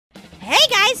Hey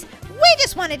guys, we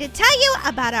just wanted to tell you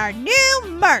about our new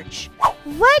merch.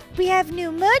 What? We have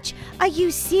new merch? Are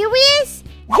you serious?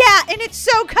 Yeah, and it's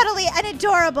so cuddly and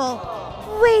adorable.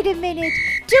 Wait a minute.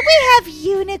 Do we have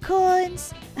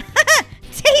unicorns?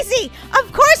 Daisy,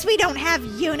 of course we don't have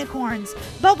unicorns,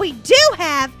 but we do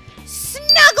have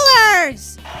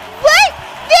snugglers. What?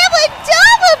 They're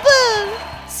adorable.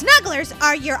 Snugglers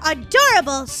are your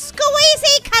adorable,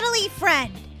 squeezy, cuddly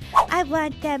friend. I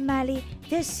want them, Molly.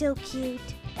 They're so cute.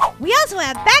 We also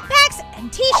have backpacks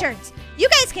and t-shirts. You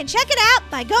guys can check it out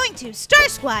by going to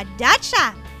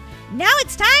starsquad.shop. Now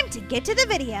it's time to get to the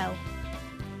video.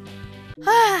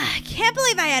 I can't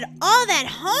believe I had all that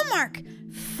homework.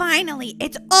 Finally,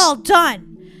 it's all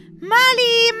done.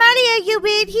 Molly, are you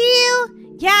in here?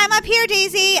 Yeah, I'm up here,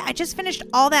 Daisy. I just finished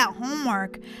all that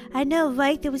homework. I know,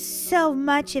 right? There was so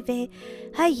much of it.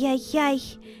 Ay, ay, ay.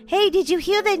 Hey, did you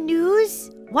hear the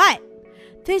news? What?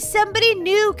 There's somebody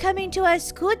new coming to our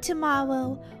school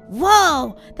tomorrow.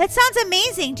 Whoa, that sounds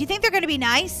amazing. Do you think they're going to be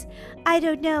nice? I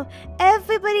don't know.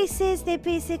 Everybody says that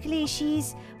basically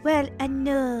she's, well, a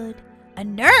nerd. A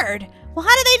nerd? Well,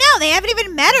 how do they know? They haven't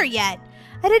even met her yet.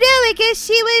 I don't know. I guess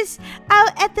she was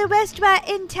out at the restaurant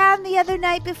in town the other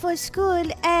night before school,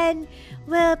 and,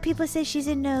 well, people say she's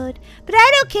a nerd. But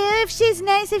I don't care if she's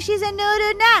nice, if she's a nerd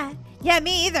or not. Yeah,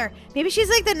 me either. Maybe she's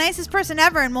like the nicest person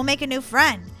ever and we'll make a new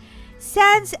friend.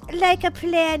 Sounds like a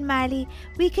plan, Molly.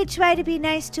 We could try to be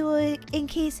nice to her in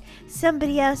case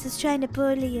somebody else is trying to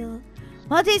bully her.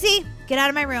 Well, Daisy, get out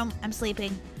of my room. I'm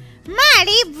sleeping.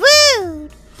 Molly, rude!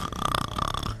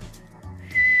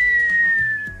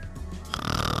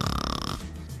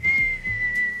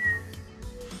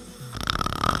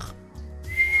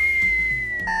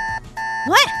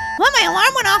 What? What? My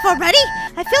alarm went off already?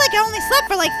 I feel like I only slept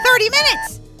for like 30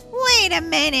 minutes. Wait a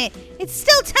minute. It's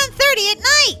still 10:30 at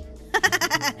night.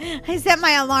 I set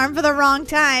my alarm for the wrong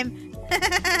time.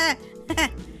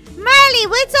 Molly,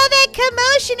 what's all that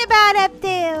commotion about up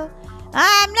there?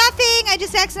 Nothing. I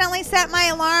just accidentally set my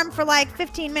alarm for like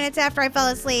 15 minutes after I fell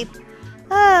asleep.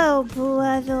 Oh,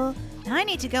 brother. Now I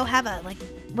need to go have a,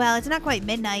 well, it's not quite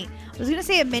midnight. I was going to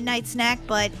say a midnight snack,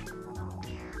 but...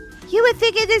 You were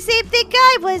thinking the same thing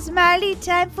I was, Molly.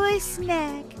 Time for a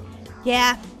snack.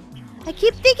 Yeah. I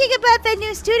keep thinking about that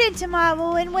new student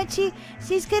tomorrow and what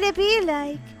she's gonna be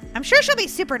like. I'm sure she'll be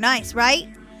super nice, right?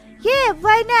 Yeah,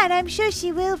 why not? I'm sure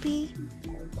she will be.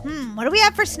 What do we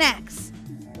have for snacks?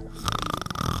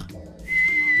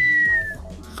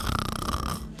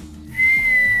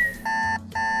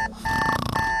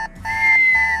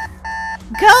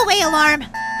 Go away, alarm.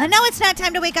 I know it's not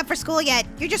time to wake up for school yet.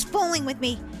 You're just fooling with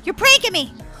me. You're pranking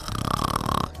me.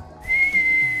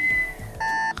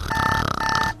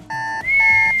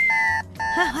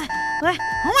 What?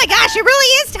 Oh my gosh, it really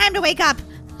is time to wake up.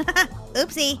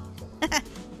 Oopsie.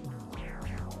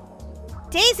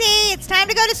 Daisy, it's time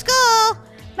to go to school.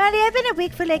 Molly, I've been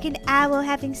awake for like an hour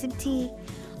having some tea.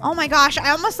 Oh my gosh,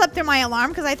 I almost slept through my alarm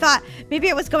because I thought maybe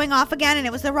it was going off again and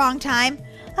it was the wrong time.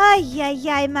 Ay, ay,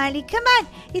 ay, Molly, come on.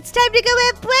 It's time to go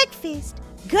have breakfast.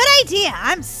 Good idea.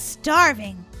 I'm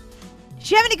starving.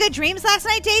 Did you have any good dreams last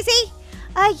night, Daisy?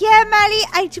 Yeah, Molly,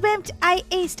 I dreamt I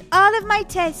aced all of my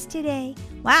tests today.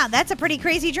 Wow, that's a pretty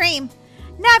crazy dream.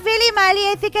 Not really, Molly.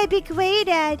 I think I'd be great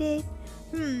at it.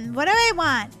 What do I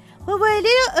want? Well, we're a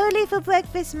little early for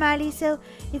breakfast, Molly, so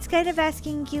it's kind of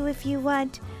asking you if you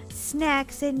want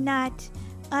snacks and not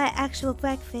actual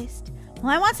breakfast.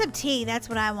 Well, I want some tea. That's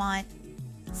what I want.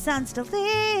 Sounds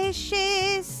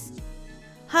delicious.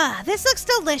 This looks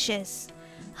delicious.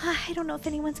 I don't know if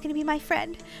anyone's going to be my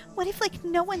friend. What if, like,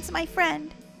 no one's my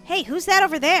friend? Hey, who's that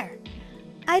over there?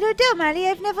 I don't know, Molly.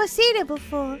 I've never seen her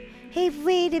before. Hey,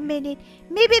 wait a minute.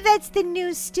 Maybe that's the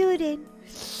new student.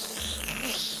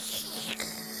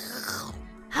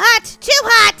 Hot! Too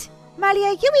hot! Molly,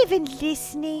 are you even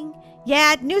listening?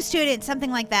 Yeah, new student,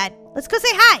 something like that. Let's go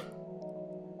say hi.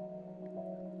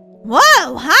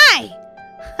 Whoa, hi!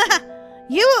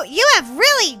 You have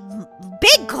really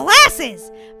big glasses.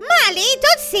 Molly,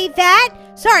 don't say that.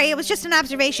 Sorry, it was just an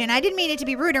observation. I didn't mean it to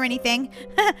be rude or anything.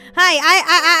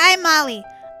 Hi, I'm Molly.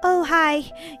 Oh, hi.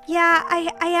 Yeah,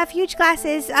 I have huge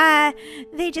glasses.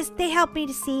 They help me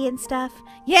to see and stuff.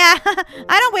 Yeah,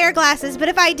 I don't wear glasses, but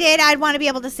if I did, I'd want to be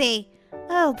able to see.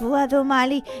 Oh, brother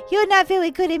Molly, you're not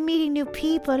very good at meeting new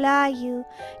people, are you?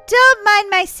 Don't mind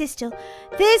my sister.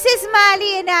 This is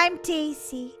Molly and I'm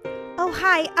Daisy. Oh,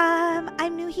 hi.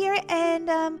 I'm new here and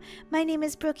my name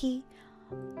is Brookie.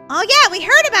 Oh yeah, we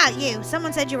heard about you.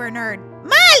 Someone said you were a nerd.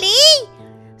 Molly!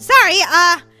 Sorry,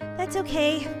 That's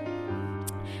okay.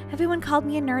 Everyone called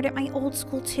me a nerd at my old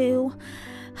school too.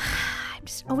 I'm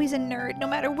just always a nerd no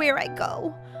matter where I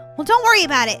go. Well, don't worry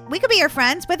about it. We could be your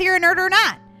friends, whether you're a nerd or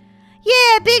not.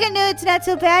 Yeah, being a nerd's not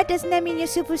so bad. Doesn't that mean you're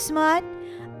super smart?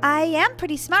 I am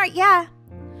pretty smart, yeah.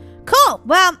 Cool.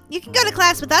 Well, you can go to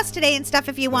class with us today and stuff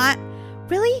if you want.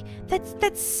 Really?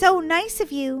 That's so nice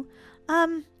of you.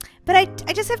 But I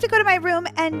just have to go to my room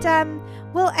and,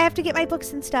 well, I have to get my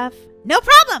books and stuff. No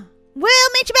problem. We'll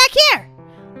meet you back here.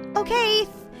 Okay,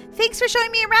 thanks for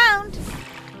showing me around.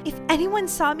 If anyone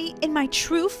saw me in my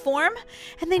true form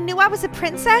and they knew I was a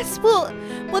princess, well,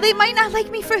 they might not like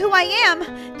me for who I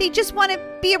am. They just want to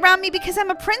be around me because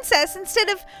I'm a princess instead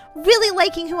of really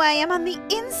liking who I am on the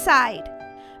inside.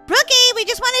 Brookie, we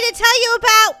just wanted to tell you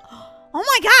about... Oh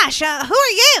my gosh, who are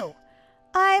you?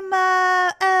 I'm,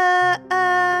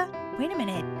 Wait a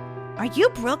minute. Are you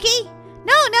Brookie?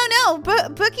 No.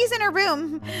 Bookie's in her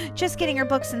room, just getting her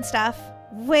books and stuff.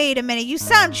 Wait a minute, you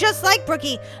sound just like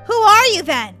Brookie. Who are you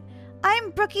then?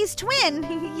 I'm Brookie's twin.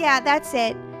 Yeah, that's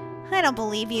it. I don't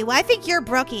believe you. I think you're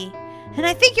Brookie. And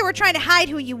I think you were trying to hide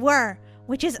who you were,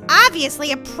 which is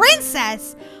obviously a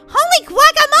princess. Holy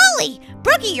guacamole!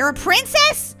 Brookie, you're a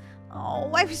princess?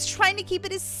 Oh, I was trying to keep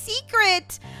it a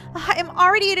secret. I'm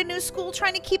already at a new school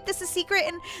trying to keep this a secret,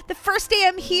 and the first day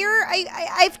I'm here,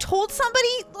 I've told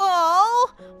somebody.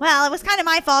 Oh. Well, it was kind of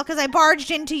my fault because I barged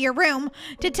into your room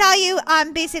to tell you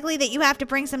basically that you have to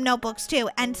bring some notebooks too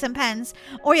and some pens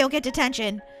or you'll get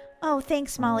detention. Oh,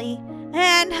 thanks, Molly.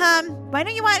 And why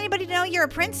don't you want anybody to know you're a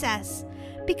princess?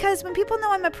 Because when people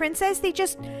know I'm a princess, they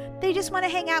just want to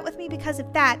hang out with me because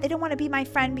of that. They don't want to be my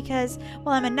friend because,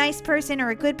 well, I'm a nice person or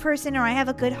a good person or I have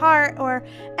a good heart or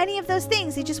any of those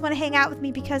things. They just want to hang out with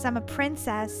me because I'm a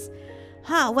princess.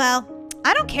 Huh, well,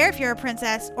 I don't care if you're a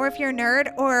princess or if you're a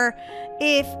nerd or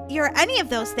if you're any of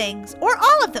those things or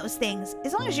all of those things,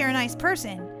 as long as you're a nice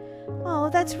person.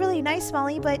 Oh, that's really nice,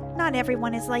 Molly, but not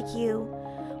everyone is like you.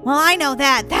 Well, I know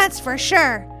that. That's for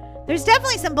sure. There's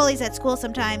definitely some bullies at school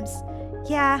sometimes.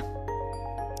 Yeah.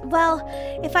 Well,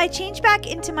 if I change back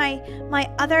into my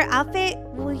other outfit,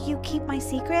 will you keep my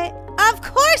secret? Of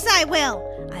course I will.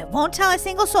 I won't tell a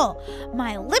single soul.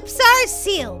 My lips are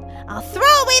sealed. I'll throw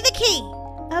away the key.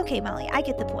 Okay, Molly, I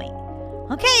get the point.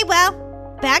 Okay,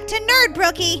 well, back to nerd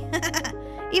Brookie.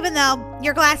 Even though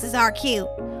your glasses are cute.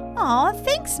 Aw,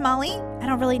 thanks, Molly. I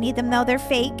don't really need them, though. They're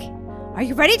fake. Are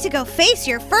you ready to go face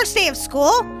your first day of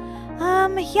school?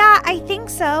 Yeah, I think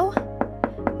so.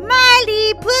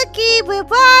 Molly, Brookie, where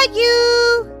are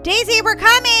you? Daisy, we're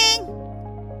coming.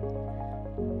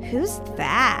 Who's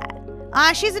that?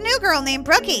 She's a new girl named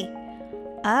Brookie.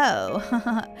 Oh,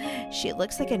 she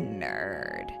looks like a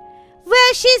nerd.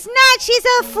 Well, she's not. She's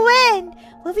a friend.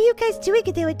 What were you guys doing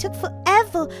there? It took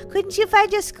forever. Couldn't you find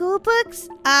your school books?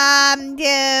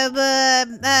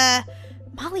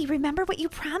 Molly, remember what you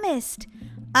promised.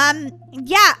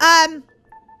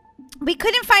 We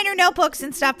couldn't find her notebooks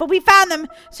and stuff, but we found them,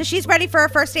 so she's ready for her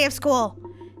first day of school.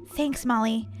 Thanks,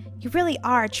 Molly. You really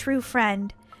are a true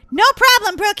friend. No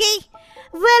problem, Brookie.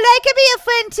 Well, I could be a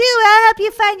friend, too. I'll help you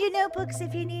find your notebooks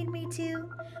if you need me to.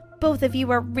 Both of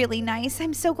you are really nice.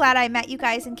 I'm so glad I met you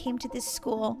guys and came to this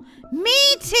school. Me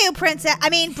too,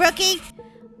 Brookie.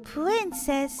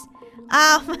 Princess?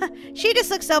 Oh, she just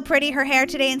looks so pretty, her hair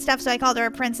today and stuff, so I called her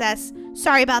a princess.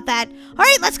 Sorry about that. All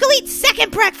right, let's go eat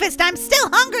second breakfast. I'm still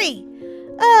hungry.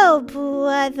 Oh,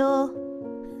 brother.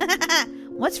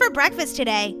 What's for breakfast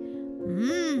today?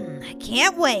 I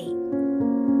can't wait.